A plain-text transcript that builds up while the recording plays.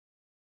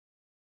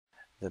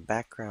the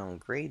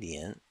background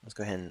gradient, let's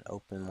go ahead and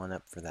open one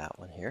up for that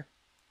one here.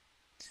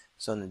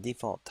 So in the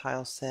default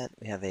tile set,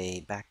 we have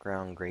a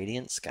background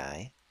gradient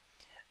sky.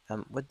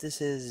 What this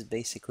is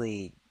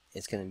basically,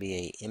 it's going to be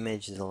a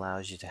image that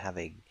allows you to have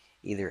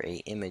either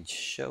a image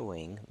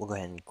showing. We'll go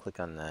ahead and click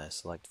on the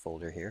select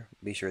folder here.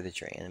 Be sure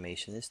that your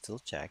animation is still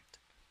checked.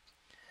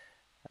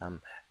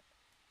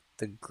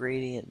 The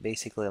gradient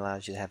basically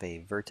allows you to have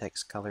a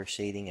vertex color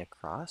shading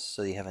across,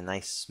 so you have a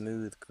nice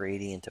smooth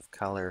gradient of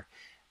color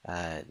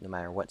no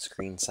matter what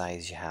screen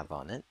size you have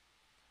on it.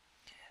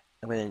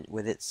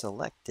 With it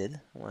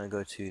selected, I want to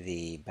go to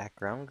the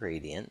background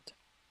gradient,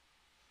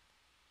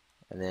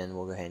 and then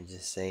we'll go ahead and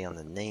just say on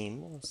the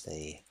name, we'll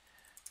say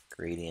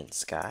gradient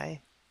sky,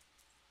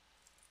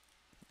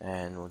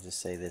 and we'll just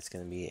say that's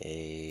going to be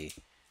a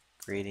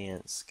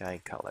gradient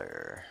sky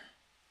color.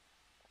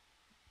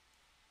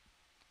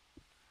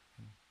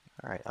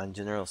 Alright, on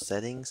general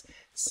settings,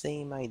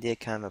 same idea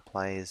kind of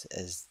applies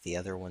as the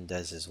other one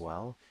does as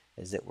well,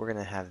 is that we're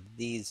going to have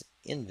these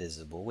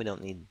invisible. We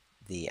don't need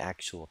the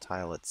actual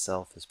tile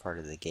itself as part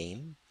of the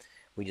game.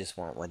 We just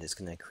want what it's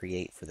going to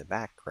create for the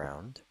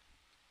background.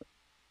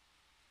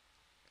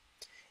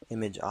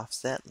 Image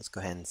offset, let's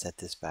go ahead and set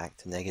this back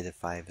to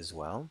 -5 as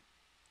well.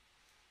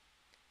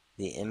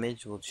 The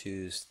image, we'll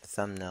choose the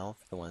thumbnail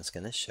for the one it's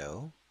going to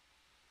show.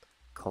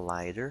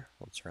 Collider,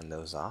 we'll turn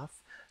those off.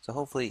 So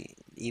hopefully,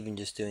 even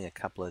just doing a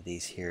couple of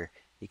these here,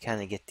 you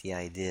kind of get the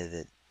idea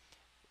that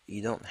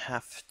you don't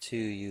have to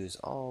use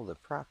all the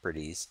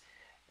properties,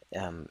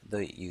 though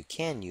you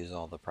can use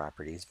all the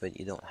properties, but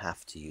you don't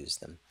have to use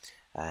them.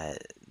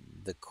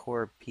 The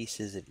core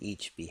pieces of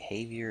each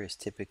behavior is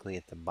typically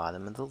at the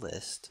bottom of the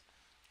list,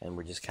 and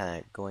we're just kind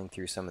of going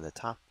through some of the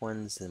top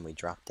ones, then we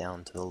drop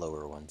down to the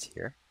lower ones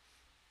here.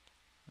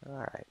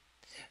 Alright,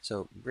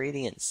 so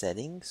gradient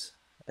settings,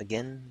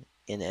 again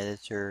in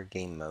editor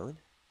game mode.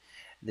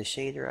 The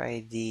shader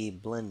ID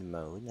blend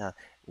mode. Now,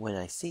 when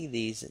I see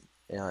these,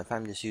 if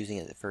I'm just using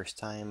it the first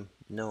time,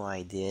 no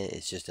idea,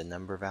 it's just a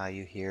number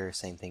value here.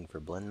 Same thing for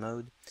blend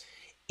mode.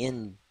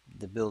 In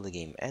the Build a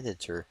Game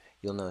editor,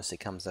 you'll notice it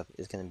comes up,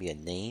 it's going to be a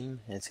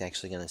name, and it's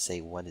actually going to say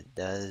what it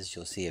does.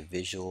 You'll see a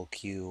visual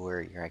cue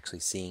where you're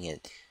actually seeing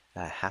it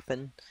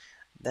happen.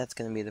 That's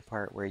going to be the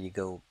part where you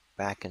go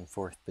back and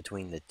forth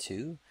between the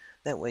two.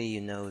 That way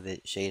you know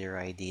that shader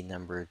ID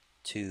number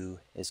 2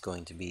 is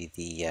going to be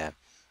the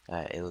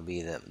it'll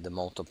be the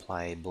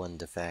multiply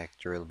blend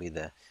effect, or it'll be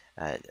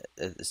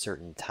a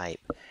certain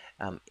type.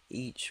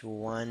 Each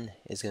one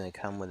is going to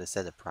come with a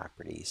set of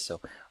properties.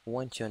 So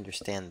once you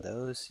understand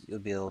those, you'll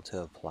be able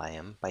to apply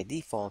them. By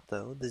default,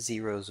 though, the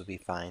zeros will be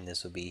fine.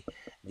 This will be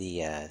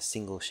the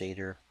single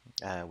shader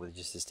with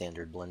just a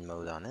standard blend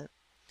mode on it.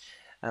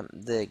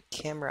 The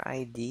camera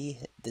ID,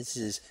 this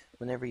is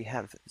whenever you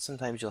have,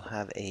 sometimes you'll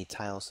have a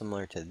tile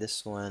similar to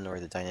this one or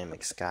the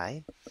dynamic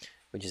sky,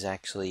 which is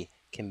actually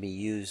can be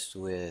used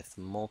with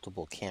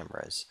multiple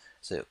cameras.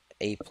 So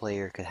a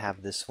player could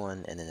have this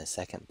one, and then a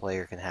second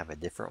player can have a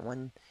different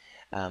one.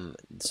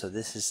 So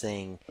this is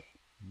saying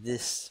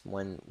this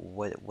one,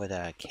 what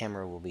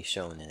camera will be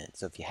shown in it.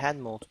 So if you had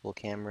multiple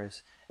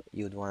cameras,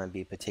 you would want to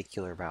be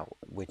particular about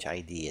which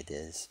ID it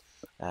is.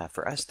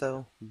 For us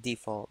though,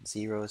 default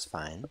 0 is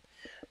fine.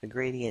 The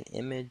gradient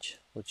image,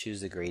 we'll choose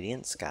the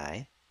gradient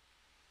sky.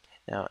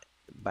 Now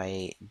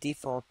by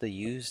default, the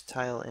use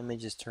tile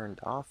image is turned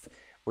off.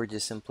 We're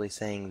just simply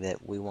saying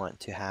that we want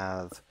to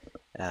have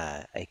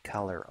a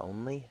color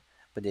only.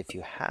 But if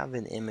you have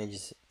an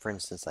image, for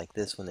instance like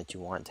this one, that you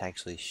want to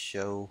actually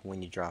show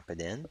when you drop it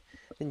in,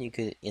 then you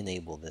could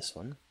enable this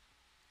one.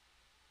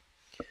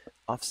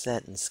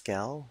 Offset and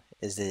scale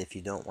is that if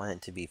you don't want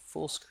it to be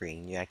full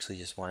screen, you actually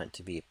just want it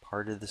to be a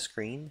part of the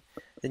screen,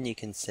 then you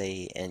can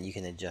say, and you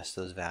can adjust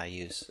those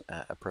values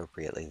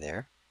appropriately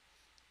there.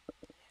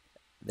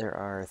 There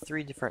are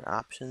 3 different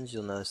options.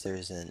 You'll notice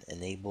there's an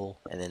enable,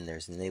 and then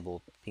there's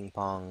enable ping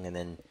pong, and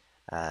then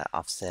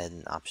offset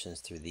and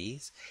options through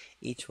these.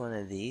 Each one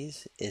of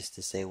these is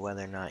to say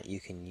whether or not you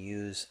can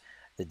use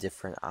the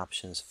different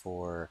options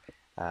for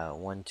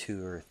 1,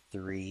 2, or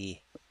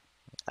 3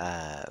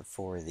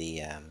 for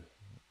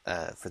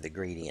the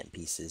gradient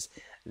pieces.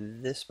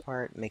 This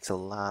part makes a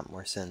lot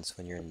more sense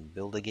when you're in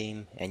Build a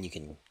Game and you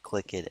can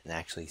click it and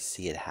actually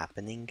see it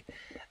happening.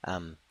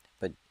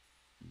 But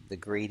the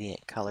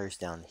gradient colors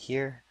down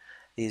here,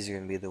 these are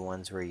going to be the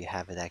ones where you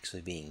have it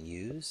actually being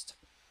used.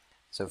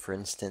 So for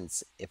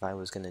instance, if I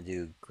was going to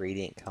do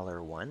gradient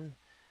color 1,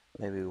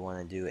 maybe we want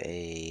to do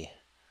a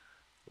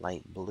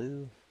light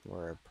blue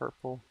or a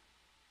purple.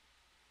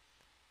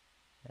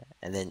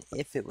 And then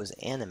if it was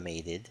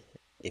animated,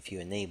 if you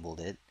enabled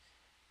it,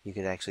 you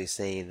could actually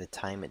say the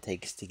time it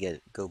takes to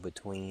go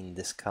between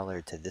this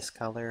color to this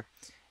color,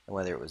 and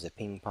whether it was a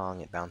ping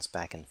pong, it bounced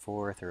back and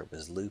forth, or it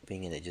was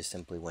looping and it just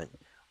simply went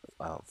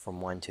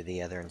from one to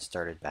the other and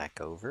started back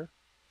over.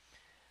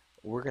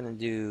 We're going to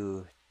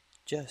do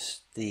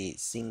just the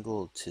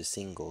single to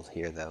single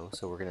here though,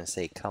 so we're going to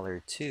say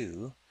color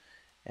 2,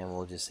 and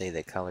we'll just say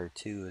that color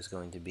 2 is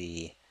going to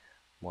be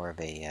more of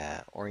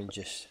a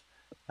orangish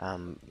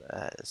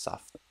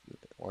soft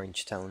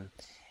orange tone.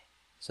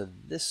 So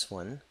this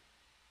one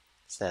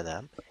set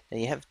up. Now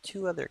you have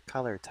two other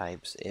color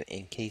types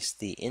in case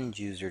the end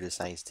user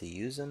decides to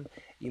use them.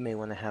 You may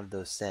want to have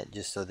those set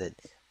just so that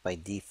by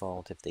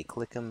default, if they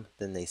click them,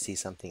 then they see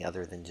something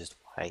other than just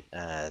white,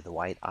 the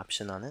white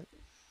option on it.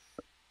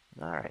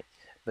 Alright,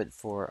 but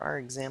for our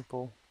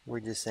example, we're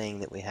just saying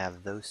that we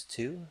have those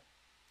two,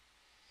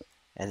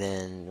 and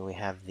then we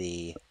have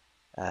the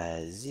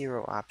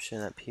 0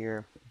 option up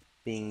here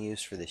being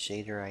used for the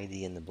shader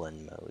ID in the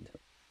blend mode.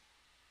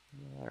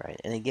 Alright,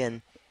 and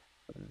again,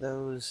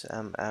 those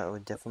I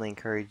would definitely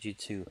encourage you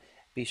to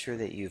be sure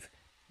that you've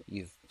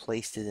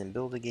placed it in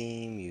Build a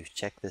Game, you've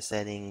checked the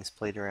settings,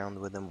 played around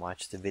with them,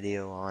 watched the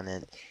video on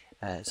it,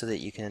 so that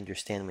you can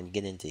understand when you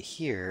get into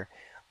here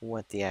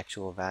what the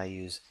actual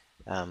values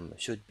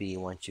should be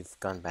once you've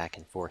gone back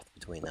and forth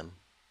between them.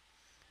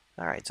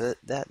 Alright, so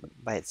that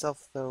by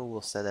itself though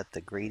will set up the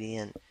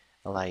gradient,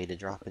 allow you to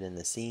drop it in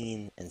the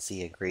scene and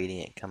see a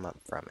gradient come up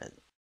from it.